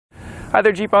Hi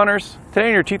there, Jeep owners. Today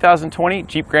in your 2020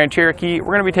 Jeep Grand Cherokee, we're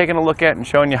going to be taking a look at and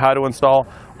showing you how to install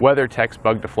WeatherTech's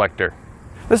Bug Deflector.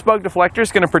 This bug deflector is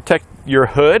going to protect your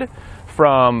hood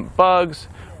from bugs,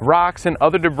 rocks, and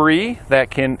other debris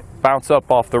that can bounce up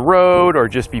off the road or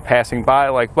just be passing by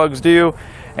like bugs do,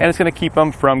 and it's going to keep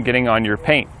them from getting on your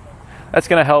paint. That's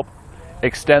going to help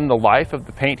extend the life of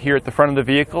the paint here at the front of the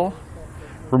vehicle,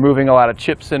 removing a lot of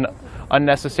chips and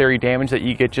unnecessary damage that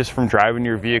you get just from driving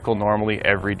your vehicle normally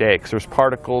every day, because there's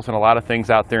particles and a lot of things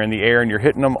out there in the air and you're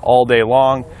hitting them all day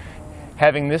long.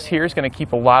 Having this here is going to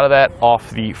keep a lot of that off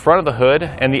the front of the hood,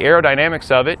 and the aerodynamics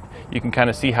of it, you can kind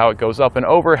of see how it goes up and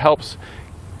over, helps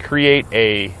create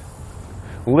a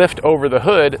lift over the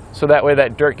hood, so that way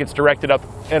that dirt gets directed up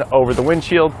and over the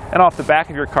windshield and off the back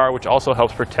of your car, which also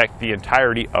helps protect the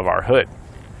entirety of our hood.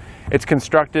 It's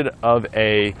constructed of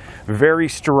a very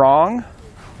strong,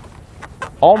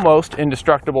 almost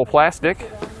indestructible plastic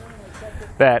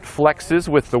that flexes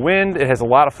with the wind. It has a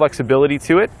lot of flexibility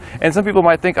to it, and some people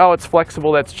might think, oh, it's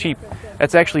flexible, that's cheap.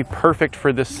 That's actually perfect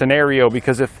for this scenario,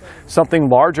 because if something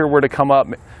larger were to come up,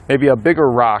 maybe a bigger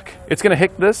rock, it's going to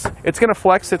hit this, it's going to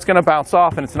flex, it's going to bounce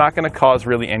off, and it's not going to cause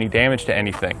really any damage to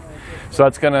anything. So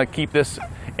that's going to keep this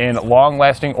in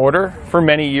long-lasting order for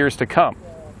many years to come.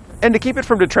 And to keep it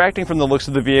from detracting from the looks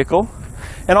of the vehicle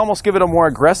and almost give it a more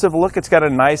aggressive look, it's got a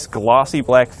nice glossy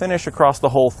black finish across the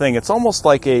whole thing. It's almost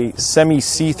like a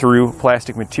semi-see-through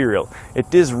plastic material.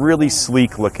 It is really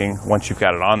sleek looking once you've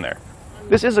got it on there.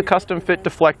 This is a custom fit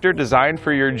deflector designed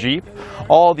for your Jeep.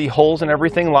 All the holes and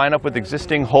everything line up with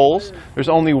existing holes. There's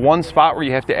only one spot where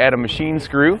you have to add a machine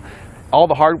screw. All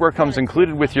the hardware comes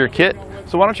included with your kit.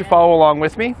 So why don't you follow along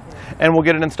with me and we'll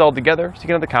get it installed together so you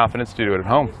can have the confidence to do it at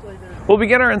home. We'll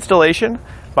begin our installation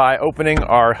by opening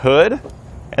our hood,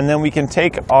 and then we can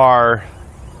take our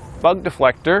bug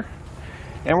deflector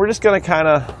and we're just going to kind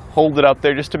of hold it up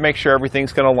there just to make sure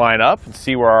everything's going to line up and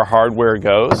see where our hardware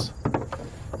goes.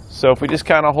 So if we just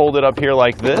kind of hold it up here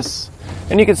like this,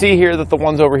 and you can see here that the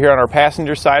ones over here on our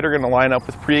passenger side are going to line up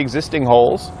with pre-existing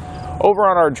holes. Over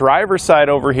on our driver's side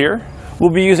over here,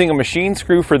 we'll be using a machine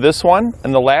screw for this one,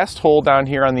 and the last hole down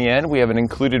here on the end, we have an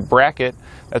included bracket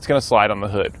that's going to slide on the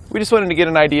hood. We just wanted to get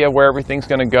an idea of where everything's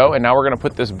going to go, and now we're going to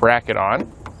put this bracket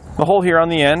on. The hole here on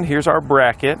the end, here's our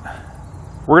bracket.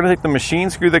 We're going to take the machine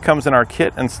screw that comes in our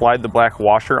kit and slide the black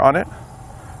washer on it.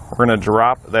 We're going to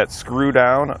drop that screw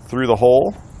down through the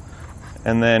hole,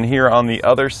 and then here on the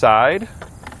other side,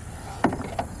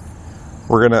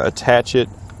 we're going to attach it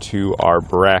to our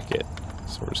bracket.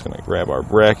 So we're just going to grab our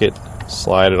bracket,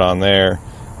 slide it on there,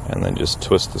 and then just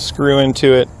twist the screw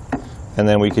into it, and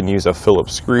then we can use a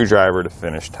Phillips screwdriver to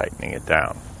finish tightening it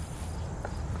down.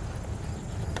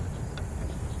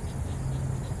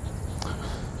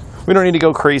 We don't need to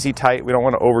go crazy tight. We don't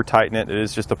want to over tighten it. It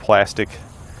is just a plastic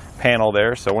panel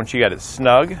there, so once you got it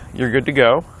snug, you're good to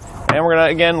go. And we're going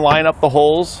to again line up the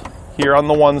holes here on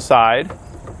the one side,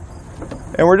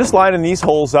 and we're just lining these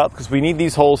holes up because we need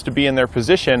these holes to be in their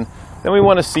position. Then we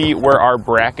want to see where our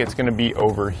bracket's going to be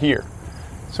over here.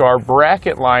 So our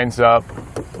bracket lines up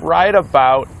right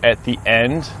about at the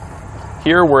end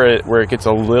here where it gets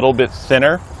a little bit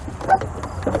thinner.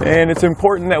 And it's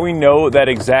important that we know that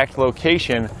exact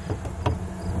location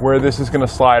where this is going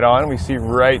to slide on. We see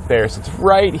right there. So it's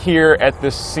right here at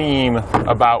this seam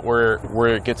about where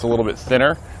it gets a little bit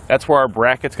thinner. That's where our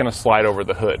bracket's going to slide over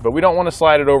the hood. But we don't want to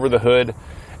slide it over the hood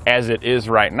as it is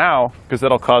right now, because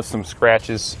that'll cause some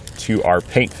scratches to our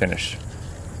paint finish.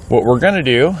 What we're going to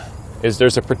do is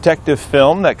there's a protective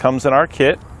film that comes in our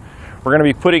kit. We're going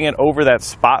to be putting it over that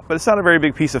spot, but it's not a very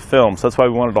big piece of film, so that's why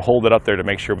we wanted to hold it up there to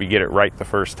make sure we get it right the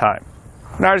first time.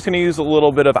 Now we're just going to use a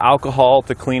little bit of alcohol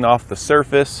to clean off the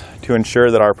surface to ensure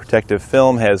that our protective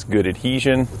film has good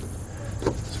adhesion.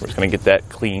 So we're just going to get that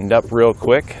cleaned up real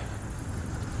quick.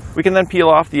 We can then peel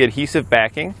off the adhesive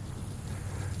backing,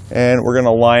 and we're going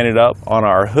to line it up on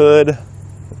our hood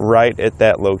right at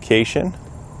that location.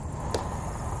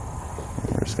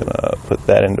 We're just going to put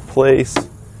that into place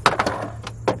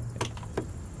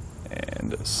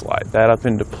and slide that up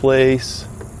into place.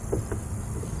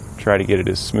 Try to get it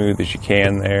as smooth as you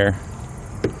can there.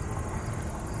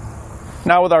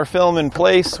 Now with our film in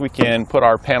place, we can put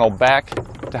our panel back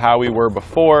to how we were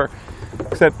before,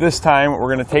 except this time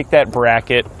we're going to take that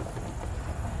bracket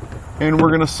and we're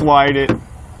going to slide it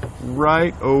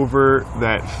right over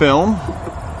that film.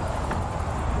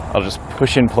 I'll just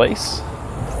push in place.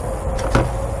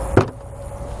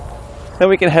 Then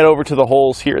we can head over to the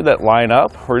holes here that line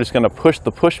up. We're just going to push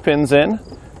the push pins in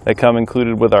that come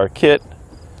included with our kit,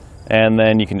 and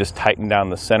then you can just tighten down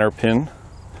the center pin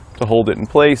to hold it in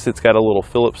place. It's got a little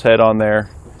Phillips head on there.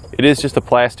 It is just a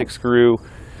plastic screw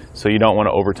so you don't want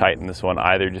to over tighten this one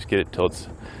either. Just get it till it's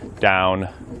down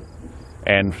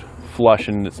and flush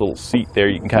in its little seat there.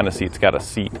 You can kind of see it's got a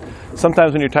seat.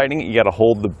 Sometimes when you're tightening it, you got to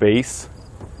hold the base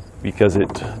because it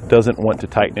doesn't want to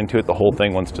tighten into it. The whole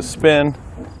thing wants to spin.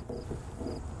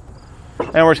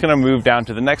 And we're just going to move down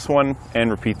to the next one and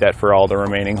repeat that for all the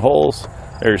remaining holes.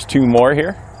 There's 2 more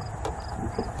here.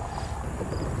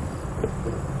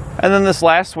 And then this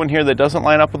last one here that doesn't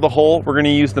line up with the hole, we're going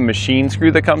to use the machine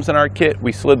screw that comes in our kit.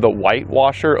 We slid the white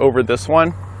washer over this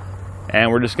one,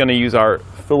 and we're just going to use our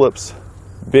Phillips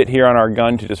bit here on our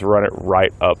gun to just run it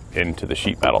right up into the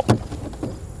sheet metal.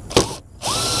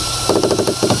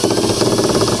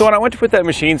 So when I went to put that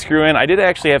machine screw in, I did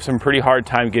actually have some pretty hard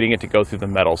time getting it to go through the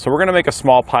metal. So we're going to make a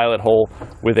small pilot hole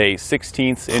with a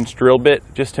 1/16 inch drill bit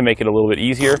just to make it a little bit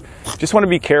easier. Just want to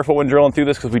be careful when drilling through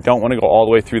this because we don't want to go all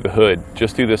the way through the hood,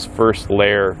 just through this first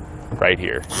layer right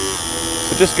here.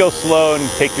 So just go slow and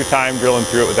take your time drilling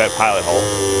through it with that pilot hole.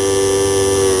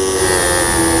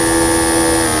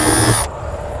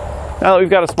 Now that we've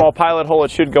got a small pilot hole,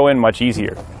 it should go in much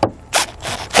easier.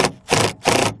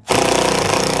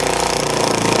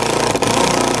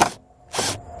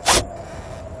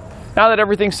 Now that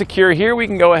everything's secure here, we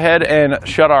can go ahead and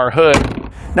shut our hood.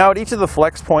 Now at each of the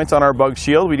flex points on our bug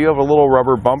shield, we do have a little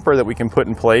rubber bumper that we can put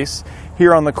in place.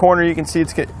 Here on the corner, you can see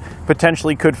it's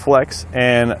potentially could flex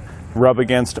and rub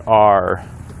against our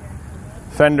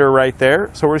fender right there.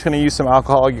 So we're just going to use some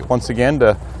alcohol once again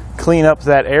to clean up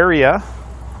that area.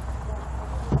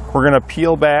 We're going to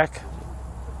peel back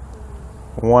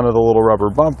one of the little rubber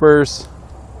bumpers,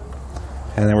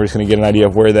 and then we're just going to get an idea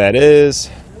of where that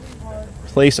is.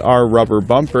 Place our rubber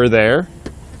bumper there,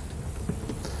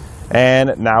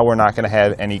 and now we're not going to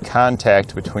have any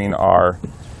contact between our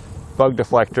bug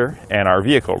deflector and our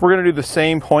vehicle. We're going to do the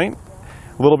same point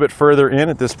a little bit further in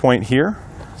at this point here,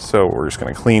 so we're just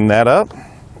going to clean that up.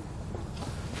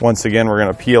 Once again, we're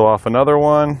going to peel off another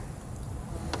one,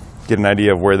 get an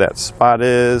idea of where that spot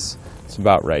is. It's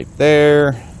about right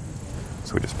there,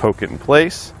 so we just poke it in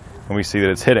place and we see that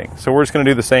it's hitting. So we're just going to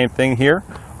do the same thing here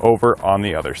over on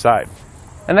the other side.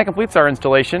 And that completes our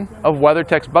installation of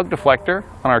WeatherTech's Bug Deflector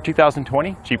on our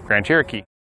 2020 Jeep Grand Cherokee.